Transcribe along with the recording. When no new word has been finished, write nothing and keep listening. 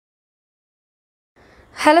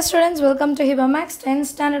Hello students, welcome to Hiba Max 10th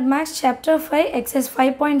Standard Max Chapter 5 Exercise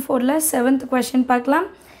 5.4 la 7th question பார்க்கலாம்.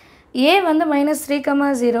 A வந்து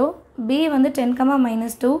 -3, 0, B வந்து 10,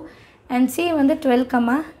 -2 and C வந்து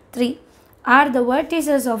 12, 3 are the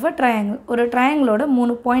vertices of a triangle. ஒரு triangle ஓட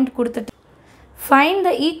 3 point கொடுத்துட்டு find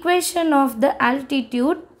the equation of the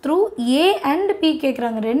altitude through A and B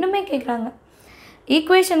கேக்குறாங்க. ரெண்டுமே கேக்குறாங்க.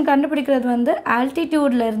 ஈக்குவேஷன் கண்டுபிடிக்கிறது வந்து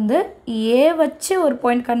altitudeல இருந்து A வச்சு ஒரு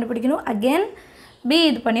பாயிண்ட் கண்டுபிடிக்கணும். again B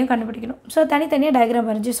இது பண்ணியும் கண்டுபிடிக்கணும். ஸோ தனித்தனியாக டயக்ராம்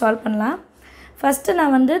வரைஞ்சி சால்வ் பண்ணலாம். ஃபஸ்ட்டு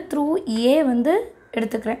நான் வந்து த்ரூ ஏ வந்து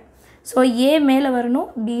எடுத்துக்கிறேன். ஸோ ஏ மேலே வரணும்,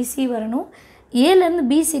 பிசி வரணும். ஏலேருந்து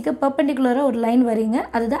பிசிக்கு பர்பெண்டிகுலராக ஒரு லைன் வரீங்க,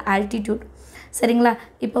 அதுதான் ஆல்டிடியூட். சரிங்களா?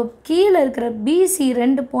 இப்போ கீழே இருக்கிற பிசி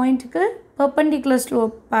 2 பாயிண்ட்டுக்கு பர்பெண்டிகுலர்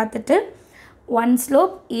ஸ்லோப் பார்த்துட்டு 1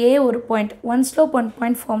 ஸ்லோப் ஏ ஒரு பாயிண்ட், 1 ஸ்லோப் 1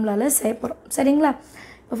 பாயிண்ட் ஃபார்முலாவில் செய்ய போகிறோம். சரிங்களா?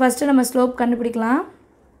 இப்போ ஃபஸ்ட்டு நம்ம ஸ்லோப் கண்டுபிடிக்கலாம்.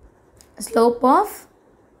 ஸ்லோப் ஆஃப்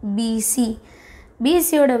பிசி,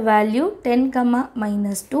 பிசியோட வேல்யூ 10,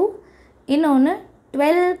 -2, இன்னொன்று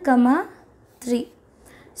 12, 3.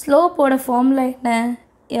 ஸ்லோப்போட ஃபார்முலா என்ன?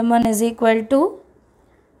 m1 is equal to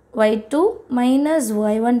y2 minus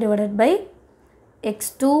y1 divided by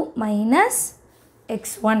x2 minus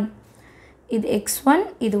x1. இது x1,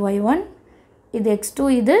 இது y1, இது x2,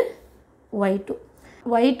 இது y2.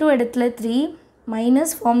 y2 இடத்துல 3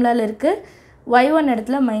 மைனஸ் ஃபார்முலாவில் இருக்குது, y1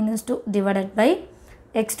 இடத்துல -2 divided by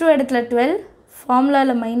x2 இடத்துல 12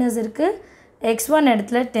 ஃபார்முலாவில் மைனஸ் இருக்குது, x1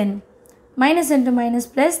 இடத்துல 10. Minus into minus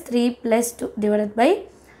plus 3 + 2 divided by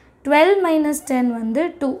 12 - 10 வந்து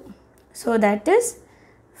 2. So that is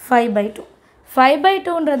 5/2.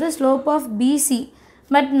 5/2ன்றது slope of PC.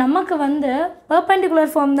 But நமக்கு வந்து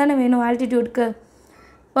பர்பெண்டிகுலர் ஃபார்ம் தானே வேணும் ஆல்டிடியூட்க்கு.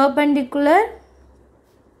 பர்பெண்டிகுலர்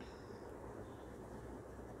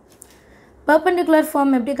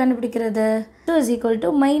ஃபார்ம் எப்படி கண்டுபிடிக்கிறது? 2 is equal to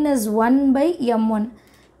 -1/m1.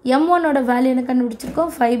 m1 ஓட வேல்யூ என்ன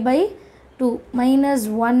கண்டுபிடிச்சிருக்கோம்? 5/2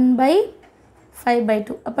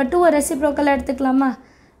 -1/5/2. அப்போ 2 ரெசிப்ரோக்கலாக எடுத்துக்கலாமா?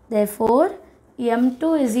 therefore m2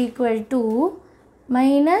 is equal to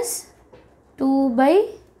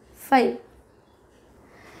 -2/5.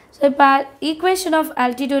 So இப்போ ஈக்குவேஷன் ஆஃப்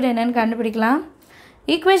ஆல்டிடியூட் என்னென்னு கண்டுபிடிக்கலாம்.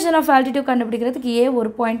 ஈக்குவேஷன் ஆஃப் ஆல்டிடியூட் கண்டுபிடிக்கிறதுக்கு ஏ ஒரு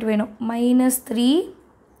பாயிண்ட் வேணும், -3,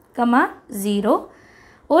 0.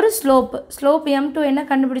 ஒரு ஸ்லோப் m2 என்ன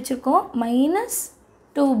கண்டுபிடிச்சிருக்கோம்?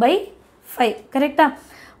 -2/5. கரெக்டாக?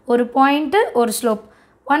 ஒரு பாயிண்ட்டு ஒரு ஸ்லோப்.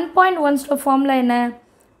 1.1 ஸ்லோப் ஃபார்முலா என்ன?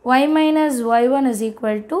 y minus y1 is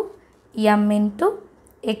equal to m into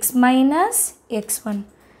x minus x1.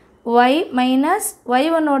 y minus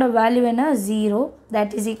y1 ஓட வேல்யூ என்ன? 0. that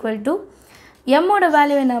is equal to m ஓட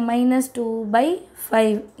வேல்யூ என்ன?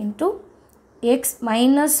 -2/5 into x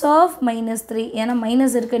minus of -3. ஏன்னா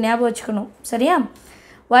மைனஸ் இருக்குது, ஞாபகம் வச்சுக்கணும். சரியா?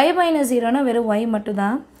 y minus 0னா வெறும் y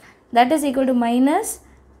மட்டும்தான். that is equal to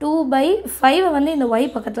 -2/5 வந்து இந்த y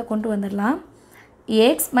பக்கத்தில் கொண்டு வந்துடலாம்.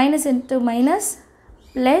 x minus into minus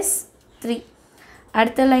plus 3.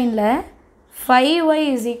 அடுத்த லைனில் 5y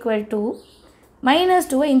is equal to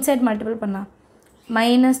 -2 inside multiple பண்ணலாம்.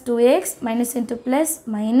 -2x minus into plus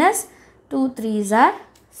minus 2 3s are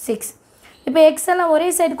 6. இப்போ எக்ஸ் எல்லாம் ஒரே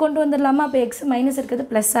சைடு கொண்டு வந்துடலாமா? அப்போ எக்ஸ் மைனஸ் இருக்கிறது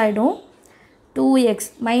ப்ளஸ் ஆகிடும். 2x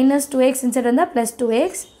 -2x இன்சைட் வந்தால் ப்ளஸ்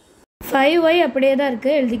 2x. 5y அப்படியே தான்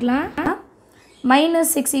இருக்குது, எழுதிக்கலாம்.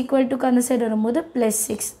 -6 ஈக்குவல் டுக்கு அந்த சைடு வரும்போது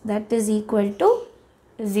 +6. That is equal to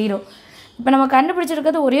 0. இப்போ நம்ம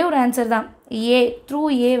கண்டுபிடிச்சிருக்கிறது ஒரே ஒரு ஆன்சர் தான், ஏ. த்ரூ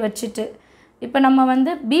ஏ வச்சுட்டு இப்போ நம்ம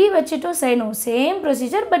வந்து பி வச்சுட்டும் செய்யணும். சேம்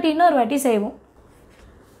ப்ரொசீஜர், பட் இன்னொரு வாட்டி செய்வோம்.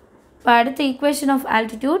 இப்போ அடுத்து equation of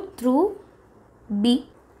altitude through B.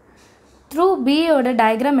 Through பியோட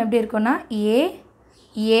டயக்ராம் எப்படி இருக்குன்னா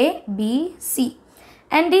ஏபிசி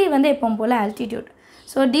அண்ட் டி வந்து எப்பவும் போல் ஆல்டிடியூட்.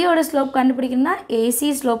 ஸோ டியோட ஸ்லோப் கண்டுபிடிக்கணும்னா ஏசி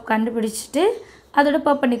ஸ்லோப் கண்டுபிடிச்சிட்டு அதோட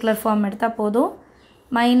பர்பெண்டிகுலர் ஃபார்ம் எடுத்தால் போதும்.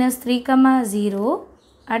 -3, 0.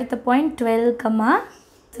 அடுத்த பாயிண்ட் 12,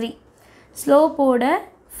 3. ஸ்லோப்போட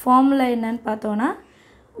ஃபார்முலா என்னன்னு பார்த்தோன்னா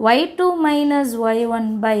y2 minus y1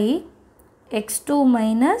 by x2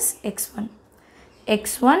 minus x1.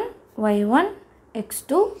 x1 y1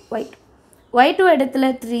 x2 y2. y2 இடத்துல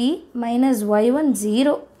 3 minus y1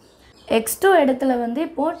 0. x2 இடத்துல வந்து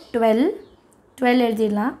இப்போது 12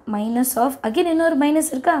 எழுதிடலாம். மைனஸ் ஆஃப் அகெயின் இன்னொரு மைனஸ்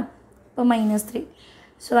இருக்கா? இப்போ -3.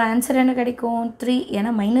 ஸோ ஆன்சர் என்ன கிடைக்கும்? 3.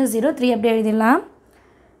 ஏன்னா -0 3 அப்படியே எழுதிடலாம்.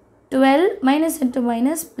 12 minus into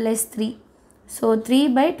minus plus 3. So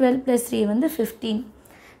 3/12 plus 3 வந்து 15.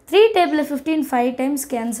 3 டேபிளில் 15 5 டைம்ஸ்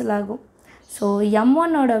கேன்சல் ஆகும். ஸோ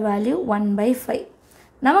m1 ஓட வேல்யூ 1/5.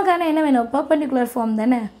 நமக்கான என்ன வேணும்? பர்பெண்டிகுலர் ஃபார்ம்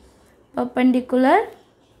தானே. பர்பெண்டிகுலர்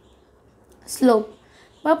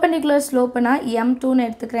ஸ்லோப்புனா m2ன்னு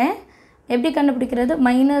எடுத்துக்கிறேன். எப்படி கண்டுபிடிக்கிறது?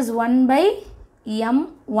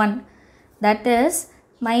 -1/m1. that is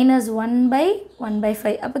minus 1 by 1 by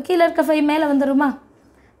 5. அப்போ கீழே இருக்க 5 மேலே வந்துருமா?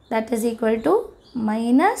 That is equal to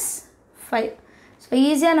minus 5. So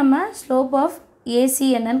ஈஸியாக நம்ம slope of AC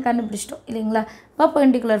என்னன்னு கண்டுபிடிச்சிட்டோம் இல்லைங்களா?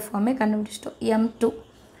 perpendicular ஃபார்மே கண்டுபிடிச்சிட்டோம் m2.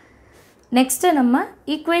 நெக்ஸ்ட்டு நம்ம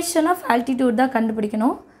equation of altitude தான்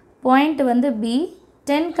கண்டுபிடிக்கணும். பாயிண்ட் வந்து B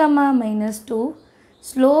 10, -2,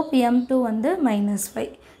 slope m2 வந்து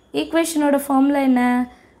 -5. ஈக்குவேஷனோட ஃபார்முலா என்ன?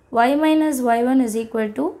 y minus y1 is equal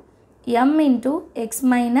to m into x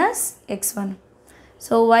minus x1.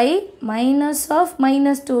 So y minus of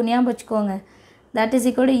 -2 ஞாபகம் வச்சுக்கோங்க. That is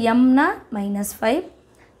equal to m na -5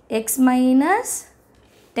 x minus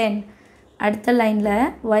 10. அடுத்த லைனில்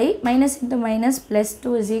y minus into minus plus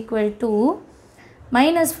 2 is equal to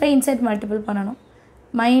 -5 inside multiple பண்ணணும்.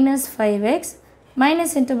 minus 5x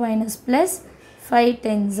minus into minus plus 5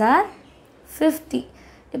 10s are 50.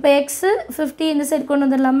 இப்போ x 50 இந்த side கொண்டு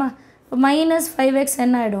வந்துடலாமா? இப்போ minus 5x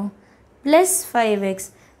என்ன ஆகிடும்? plus 5x.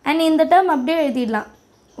 அண்ட் இந்த டேர்ம் அப்படியே எழுதிடலாம்.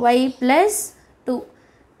 y plus 2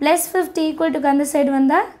 plus 50 equal to அந்த சைடு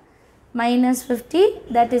வந்தால் minus 50,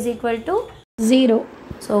 that is equal to 0.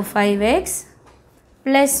 So 5x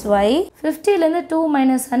plus y 50லேருந்து 2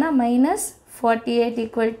 minus ஆனால் minus 48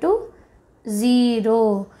 equal to 0.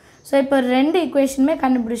 ஸோ இப்போ ரெண்டு ஈக்குவேஷனுமே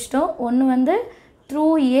கண்டுபிடிச்சிட்டோம். ஒன்று வந்து ட்ரூ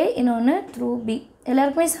ஏ, இன்னொன்று ட்ரூ பி.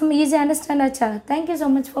 எல்லாருக்குமே சம் ஈஸி அண்டர்ஸ்டாண்ட் ஆச்சா? தேங்க்யூ ஸோ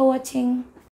மச் ஃபார் வாட்சிங்.